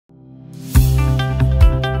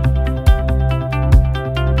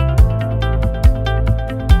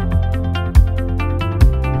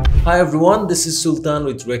Hi everyone, this is Sultan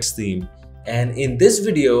with Rex Theme, and in this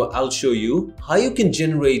video I'll show you how you can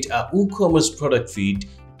generate a WooCommerce product feed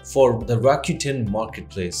for the Rakuten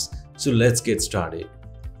marketplace. So let's get started.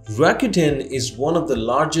 Rakuten is one of the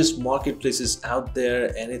largest marketplaces out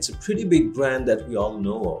there, and it's a pretty big brand that we all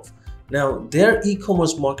know of. Now, their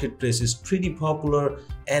e-commerce marketplace is pretty popular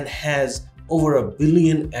and has over 1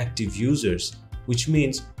 billion active users, which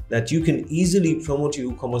means that you can easily promote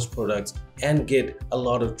your e-commerce products and get a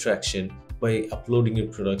lot of traction by uploading your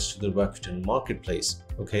products to the Rakuten marketplace.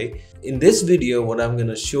 Okay, in this video what I'm going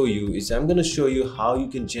to show you is how you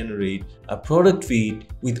can generate a product feed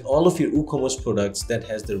with all of your e-commerce products that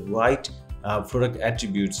has the right product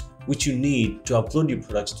attributes which you need to upload your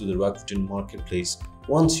products to the Rakuten marketplace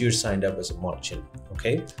once you're signed up as a merchant.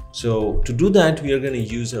 Okay, so to do that we are going to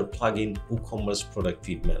use our plugin WooCommerce Product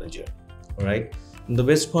Feed Manager. All right. And the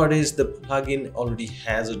best part is the plugin already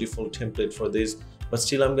has a default template for this, but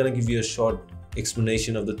still I'm going to give you a short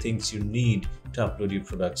explanation of the things you need to upload your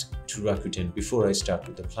products to Rakuten before I start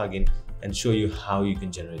with the plugin and show you how you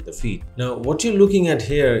can generate the feed. Now, what you're looking at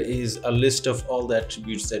here is a list of all the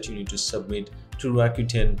attributes that you need to submit to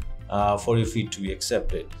Rakuten for your feed to be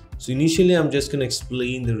accepted. So initially I'm just going to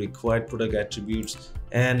explain the required product attributes,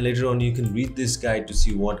 and later on you can read this guide to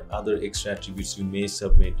see what other extra attributes you may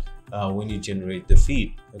submit when you generate the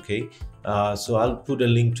feed. Okay, so I'll put a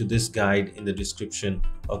link to this guide in the description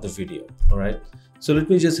of the video. All right, so let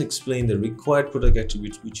me just explain the required product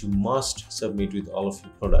attributes which you must submit with all of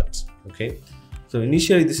your products. Okay, so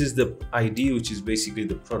initially this is the ID, which is basically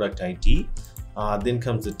the product ID. Then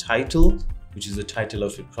comes the title, which is the title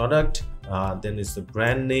of your product. Then is the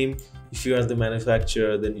brand name. If you are the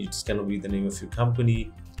manufacturer, then it's gonna be the name of your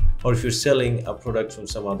company, or if you're selling a product from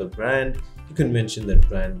some other brand, you can mention that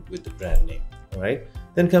brand with the brand name. All right,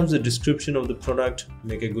 then comes the description of the product.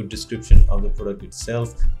 Make a good description of the product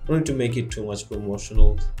itself. Don't need to make it too much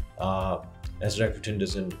promotional, as Rakuten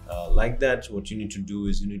doesn't like that. What you need to do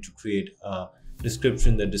is you need to create a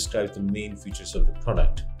description that describes the main features of the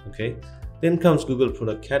product. Okay, then comes Google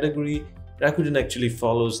product category. Rakuten actually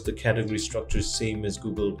follows the category structure same as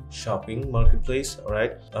Google Shopping Marketplace. All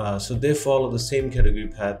right, so they follow the same category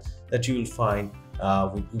path that you will find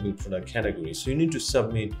with Google product category. So you need to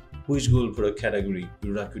submit which Google product category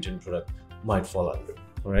your Rakuten product might fall under.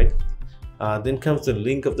 All right, then comes the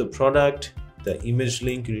link of the product, the image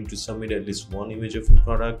link. You need to submit at least one image of your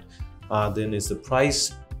product. Then is the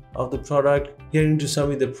price of the product. Here you need to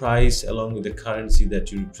submit the price along with the currency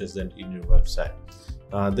that you represent in your website.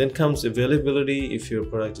 Then comes availability, if your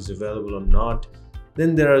product is available or not.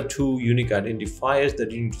 Then there are two unique identifiers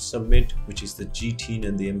that you need to submit, which is the GTIN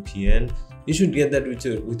and the MPN. You should get that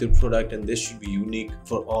with your product, and this should be unique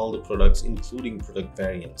for all the products, including product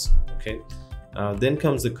variants. Okay. Then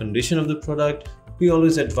comes the condition of the product. We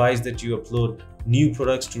always advise that you upload new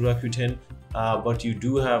products to Rakuten, but you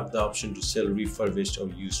do have the option to sell refurbished or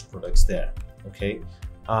used products there. Okay.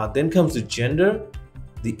 Then comes the gender,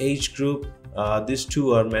 the age group. These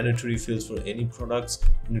two are mandatory fields for any products.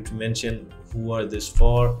 You need to mention who are this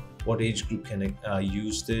for, what age group can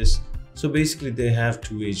use this. So basically they have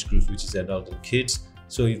two age groups, which is adult and kids.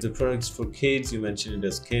 So if the product is for kids, you mention it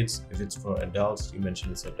as kids. If it's for adults, you mention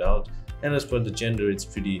it as adult. And as for the gender, it's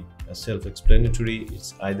pretty self-explanatory.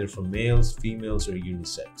 It's either for males, females, or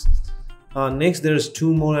unisex. Next, there's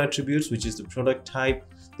two more attributes, which is the product type.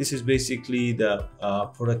 This is basically the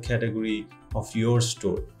product category of your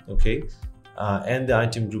store. Okay. And the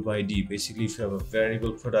item group ID. Basically, if you have a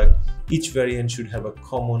variable product, each variant should have a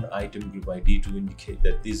common item group ID to indicate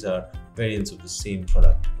that these are variants of the same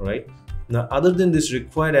product. All right. Now, other than this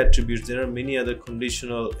required attributes, there are many other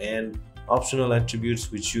conditional and optional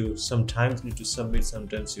attributes which you sometimes need to submit,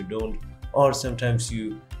 sometimes you don't, or sometimes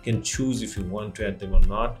you can choose if you want to add them or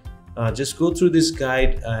not. Just go through this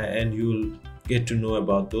guide and you'll get to know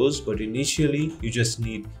about those. But initially, you just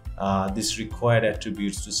need these required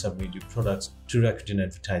attributes to submit your products to Rakuten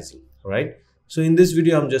advertising. All right, so in this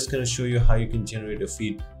video I'm just going to show you how you can generate a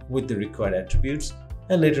feed with the required attributes,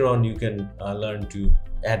 and later on you can learn to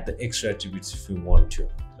add the extra attributes if you want to.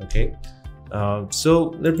 Okay,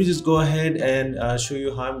 so let me just go ahead and show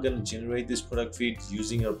you how I'm going to generate this product feed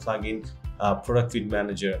using our plugin Product Feed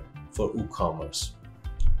Manager for WooCommerce.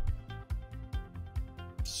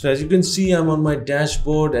 So as you can see, I'm on my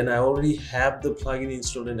dashboard and I already have the plugin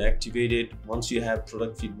installed and activated. Once you have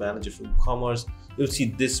Product Feed Manager for WooCommerce, you'll see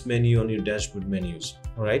this menu on your dashboard menus.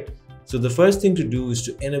 All right. So the first thing to do is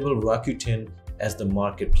to enable Rakuten as the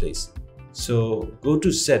marketplace. So go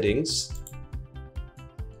to Settings,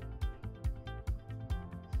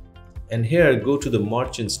 and here go to the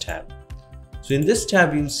Merchants tab. So So in this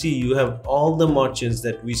tab, you'll see you have all the merchants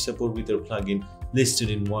that we support with our plugin listed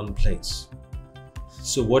in one place.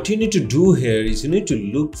 So what you need to do here is you need to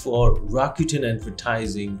look for Rakuten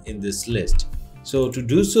advertising in this list. So to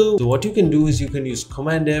do so, what you can do is you can use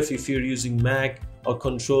Command F if you're using Mac or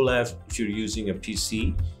Control F if you're using a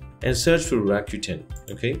PC and search for Rakuten,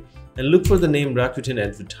 okay? And look for the name Rakuten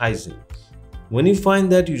advertising. When you find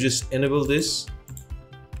that, you just enable this,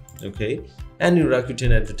 okay? And your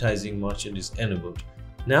Rakuten advertising merchant is enabled.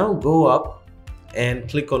 Now go up and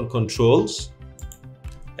click on Controls.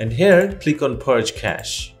 And here, click on Purge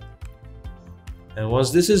Cache. And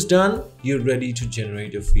once this is done, you're ready to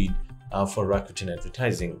generate a feed for Rakuten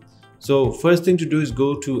advertising. So first thing to do is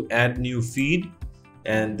go to Add New Feed,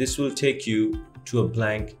 and this will take you to a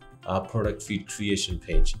blank product feed creation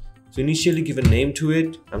page. So initially give a name to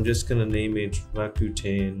it. I'm just gonna name it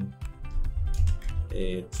Rakuten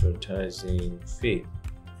advertising feed.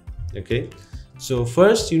 Okay. So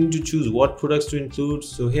first you need to choose what products to include.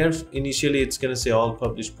 So here initially it's going to say all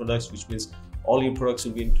published products, which means all your products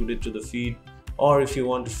will be included to the feed. Or if you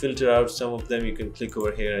want to filter out some of them, you can click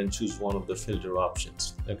over here and choose one of the filter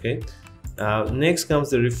options. Okay. Next comes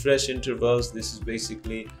the refresh intervals. This is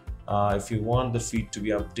basically if you want the feed to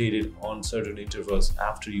be updated on certain intervals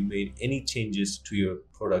after you made any changes to your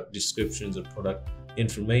product descriptions or product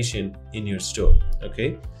information in your store.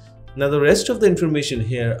 Okay. Now the rest of the information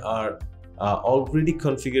here are already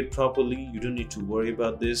configured properly. You don't need to worry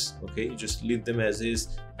about this. Okay, you just leave them as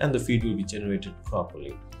is and the feed will be generated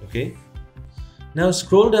properly. Okay, now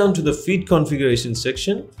scroll down to the feed configuration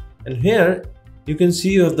section, and here you can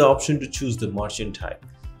see you have the option to choose the merchant type.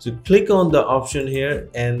 So click on the option here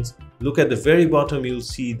and look at the very bottom. You'll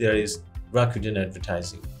see there is Rakuten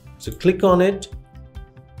advertising. So click on it,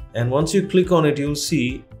 and once you click on it, you'll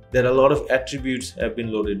see that a lot of attributes have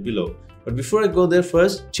been loaded below. But before I go there,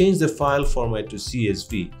 first change the file format to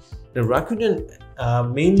CSV. Now Rakuten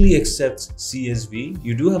mainly accepts CSV.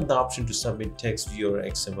 You do have the option to submit text, view, or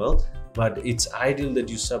XML, but it's ideal that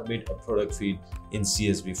you submit a product feed in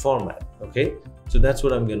CSV format. Okay, so that's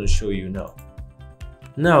what I'm going to show you now.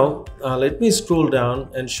 Now let me scroll down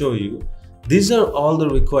and show you. These are all the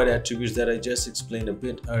required attributes that I just explained a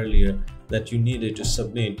bit earlier that you needed to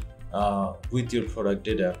submit with your product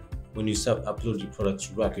data when you upload your products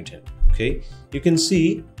to Rakuten. Okay, you can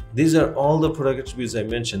see these are all the product attributes I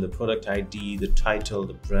mentioned: the product ID, the title,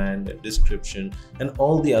 the brand, the description, and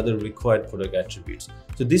all the other required product attributes.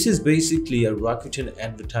 So this is basically a Rakuten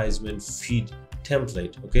advertisement feed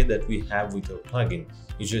template, okay, that we have with our plugin.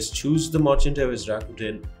 You just choose the merchant type as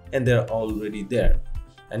Rakuten and they're already there.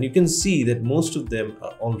 And you can see that most of them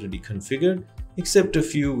are already configured, except a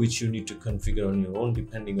few which you need to configure on your own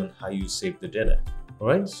depending on how you save the data. All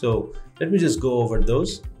right, so let me just go over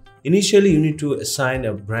those. Initially, you need to assign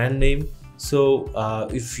a brand name. So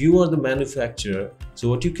if you are the manufacturer, so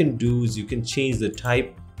what you can do is you can change the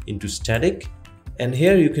type into static, and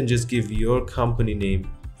here you can just give your company name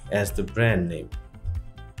as the brand name.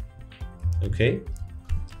 Okay,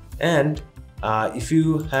 and if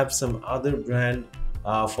you have some other brand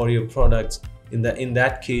for your products, in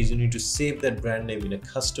that case you need to save that brand name in a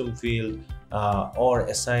custom field or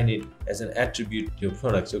assign it as an attribute to your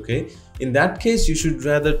products. Okay, in that case you should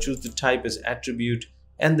rather choose the type as attribute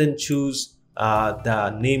and then choose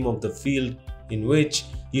the name of the field in which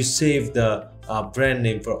you save the brand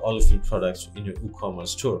name for all of your products in your WooCommerce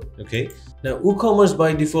store. Okay, now WooCommerce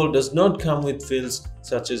by default does not come with fields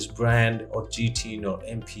such as brand or GTN or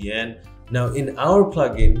MPN. Now in our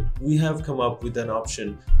plugin, we have come up with an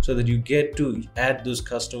option so that you get to add those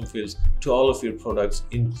custom fields to all of your products,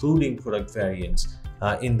 including product variants.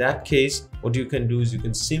 In that case, what you can do is you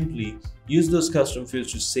can simply use those custom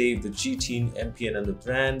fields to save the GTN, MPN, and the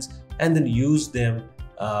brands, and then use them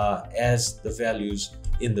as the values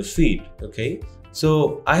in the feed. Okay,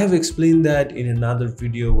 so I have explained that in another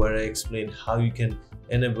video where I explained how you can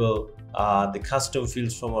enable the custom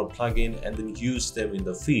fields from our plugin and then use them in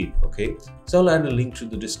the feed. Okay, so I'll add a link to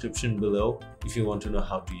the description below if you want to know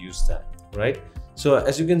how to use that. Right, so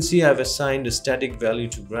as you can see, I've assigned a static value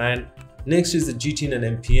to brand. Next is the GTN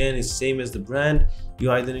and MPN is same as the brand.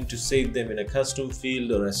 You either need to save them in a custom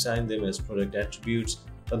field or assign them as product attributes.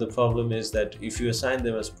 But the problem is that if you assign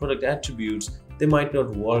them as product attributes, they might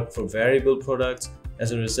not work for variable products.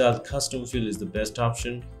 As a result, custom field is the best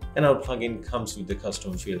option, and our plugin comes with the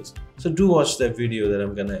custom fields. So do watch that video that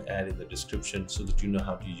I'm gonna add in the description so that you know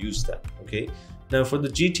how to use that. Okay, now for the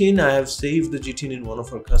GTN, I have saved the GTN in one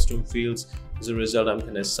of our custom fields. As a result, I'm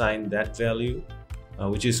gonna assign that value,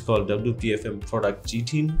 which is called WPFM product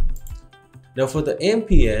GTN. Now for the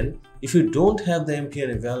MPN, if you don't have the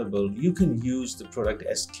MPN available, you can use the product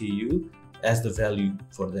SKU as the value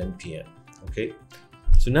for the NPN. Okay,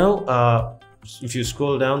 so now if you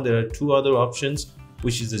scroll down, there are two other options,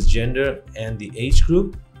 which is the gender and the age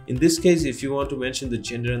group. In this case, if you want to mention the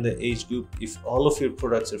gender and the age group, if all of your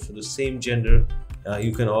products are for the same gender,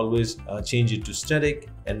 you can always change it to static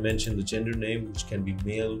and mention the gender name, which can be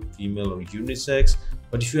male, female, or unisex.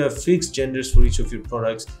 But if you have fixed genders for each of your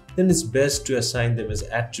products, then it's best to assign them as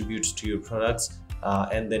attributes to your products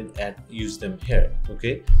and then use them here.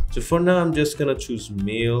 Okay, so for now I'm just gonna choose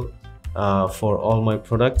male for all my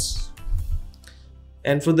products.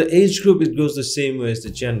 And for the age group, it goes the same way as the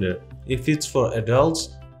gender. If it's for adults,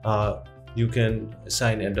 you can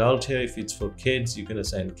assign adult here. If it's for kids, you can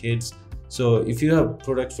assign kids. So if you have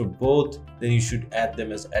product for both, then you should add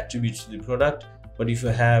them as attributes to the product. But if you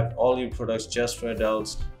have all your products just for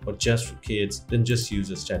adults or just for kids, then just use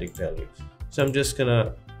a static value. So I'm just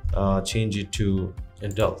gonna change it to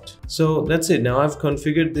adult. So that's it. Now I've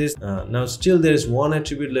configured this. Now still there is one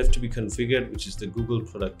attribute left to be configured, which is the Google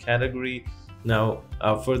product category. Now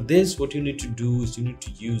for this, what you need to do is you need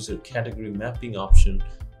to use a category mapping option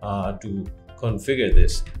to configure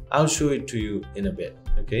this. I'll show it to you in a bit.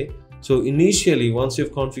 Okay, so initially, once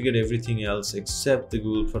you've configured everything else except the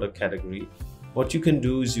Google product category, what you can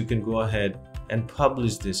do is you can go ahead and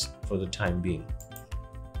publish this for the time being.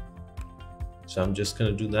 So I'm just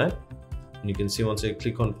going to do that, and you can see once I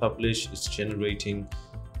click on publish, it's generating,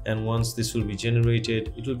 and once this will be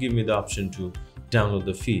generated, it will give me the option to download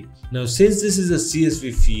the feed. Now since this is a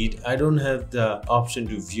CSV feed, I don't have the option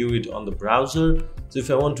to view it on the browser. So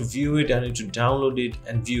if I want to view it, I need to download it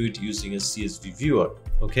and view it using a CSV viewer.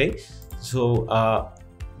 Okay, so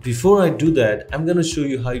before I do that, I'm going to show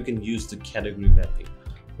you how you can use the category mapping.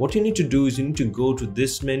 What you need to do is you need to go to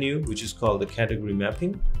this menu, which is called the category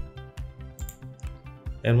mapping.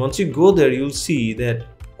 And once you go there, you'll see that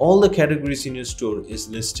all the categories in your store is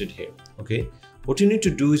listed here. Okay, what you need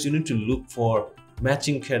to do is you need to look for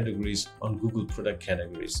matching categories on Google product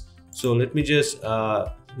categories. So let me just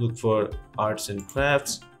look for arts and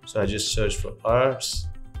crafts. So I just search for arts,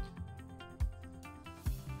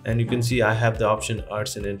 and you can see I have the option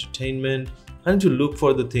arts and entertainment. I need to look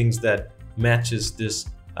for the things that matches this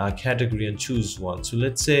category and choose one. So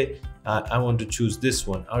let's say I want to choose this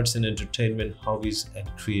one, arts and entertainment, hobbies and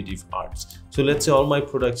creative arts. So let's say all my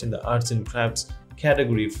products in the arts and crafts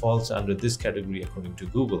category falls under this category according to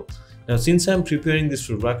Google. Now since I'm preparing this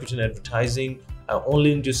for Rakuten advertising, I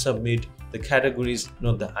only need to submit the categories,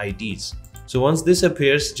 not the IDs. So once this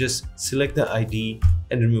appears, just select the ID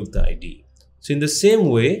and remove the ID. So in the same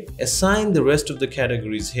way, assign the rest of the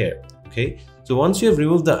categories here. Okay, so once you have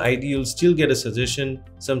removed the ID, you'll still get a suggestion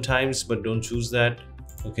sometimes, but don't choose that.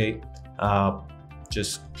 Okay,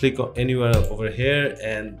 just click on anywhere over here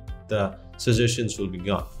and the suggestions will be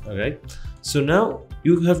gone. All right, so now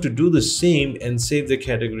you have to do the same and save the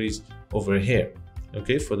categories over here.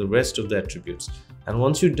 Okay, for the rest of the attributes. And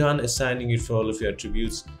once you're done assigning it for all of your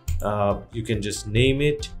attributes, you can just name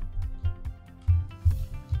it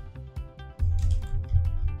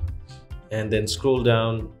and then scroll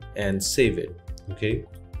down and save it. Okay,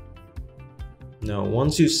 now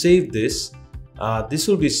once you save this, this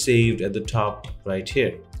will be saved at the top right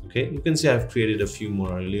here. Okay, you can see I've created a few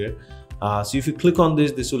more earlier. So if you click on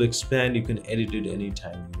this, this will expand. You can edit it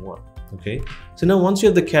anytime you want. Okay, so now once you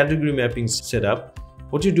have the category mapping set up,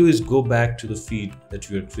 what you do is go back to the feed that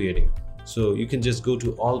you are creating. So you can just go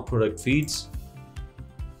to all product feeds,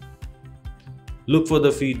 look for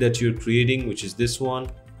the feed that you're creating, which is this one,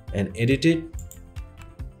 and edit it.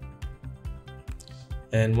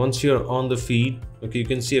 And once you're on the feed, okay, you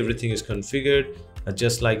can see everything is configured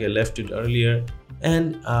just like I left it earlier,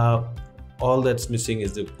 and all that's missing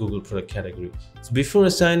is the Google product category. So before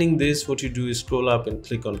assigning this, what you do is scroll up and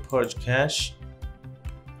click on purge cache.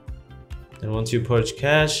 And once you purge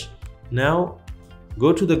cache, now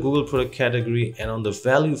go to the Google product category and on the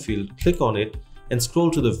value field, click on it and scroll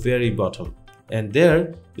to the very bottom. And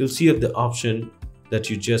there you'll see the option that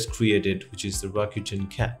you just created, which is the Rakuten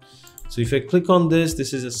cat. So if I click on this,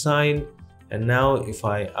 this is assigned. And now if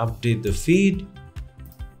I update the feed,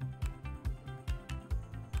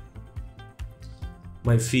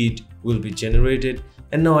 my feed will be generated.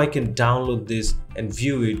 And now I can download this and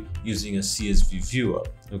view it using a CSV viewer.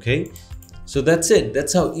 Okay, so that's it.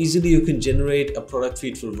 That's how easily you can generate a product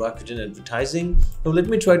feed for Rakuten advertising. Now let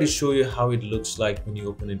me try to show you how it looks like when you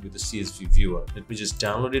open it with the CSV viewer. Let me just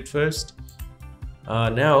download it first.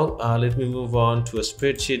 Now let me move on to a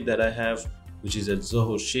spreadsheet that I have, which is at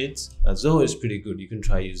Zoho Sheets. Zoho is pretty good. You can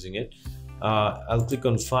try using it. I'll click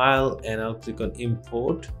on File and I'll click on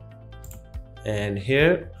Import. And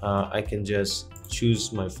here I can just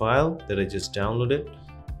choose my file that I just downloaded.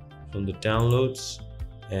 from the downloads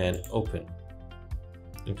and open.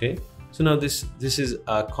 Okay, so now this is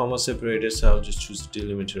a comma separator, so I'll just choose the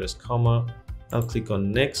delimiter as comma. I'll click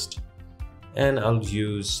on next and I'll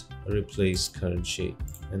use replace current shade,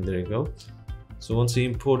 and there you go. So once you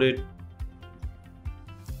import it,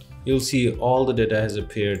 you'll see all the data has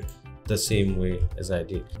appeared the same way as I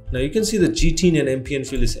did. Now you can see the GTN and MPN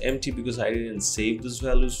field is empty because I didn't save those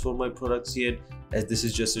values for my products yet, as this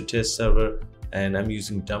is just a test server and I'm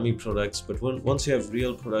using dummy products. But once you have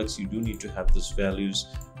real products, you do need to have those values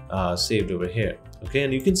saved over here. Okay,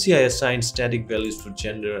 and you can see I assigned static values for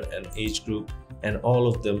gender and age group, and all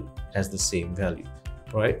of them has the same value.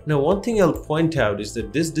 All right, now one thing I'll point out is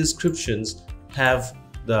that these descriptions have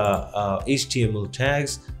the HTML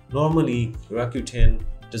tags. Normally Rakuten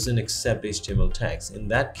doesn't accept HTML tags. In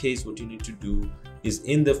that case, what you need to do is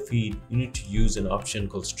in the feed you need to use an option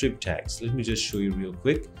called strip tags. Let me just show you real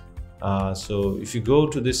quick. So if you go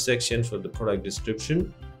to this section for the product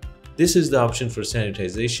description, this is the option for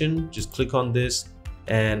sanitization. Just click on this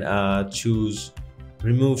and choose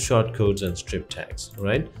remove shortcodes and strip tags. All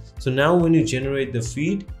right, so now when you generate the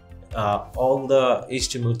feed, all the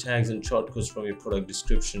HTML tags and shortcodes from your product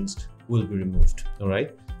descriptions will be removed. All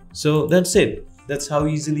right, so that's it. That's how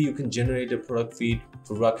easily you can generate a product feed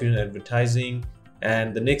for Rakuten advertising.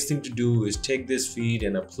 And the next thing to do is take this feed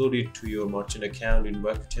and upload it to your merchant account in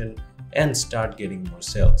Rakuten and start getting more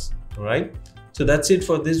sales. All right, so that's it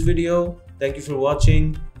for this video. Thank you for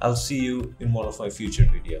watching. I'll see you in one of my future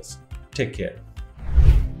videos. Take care.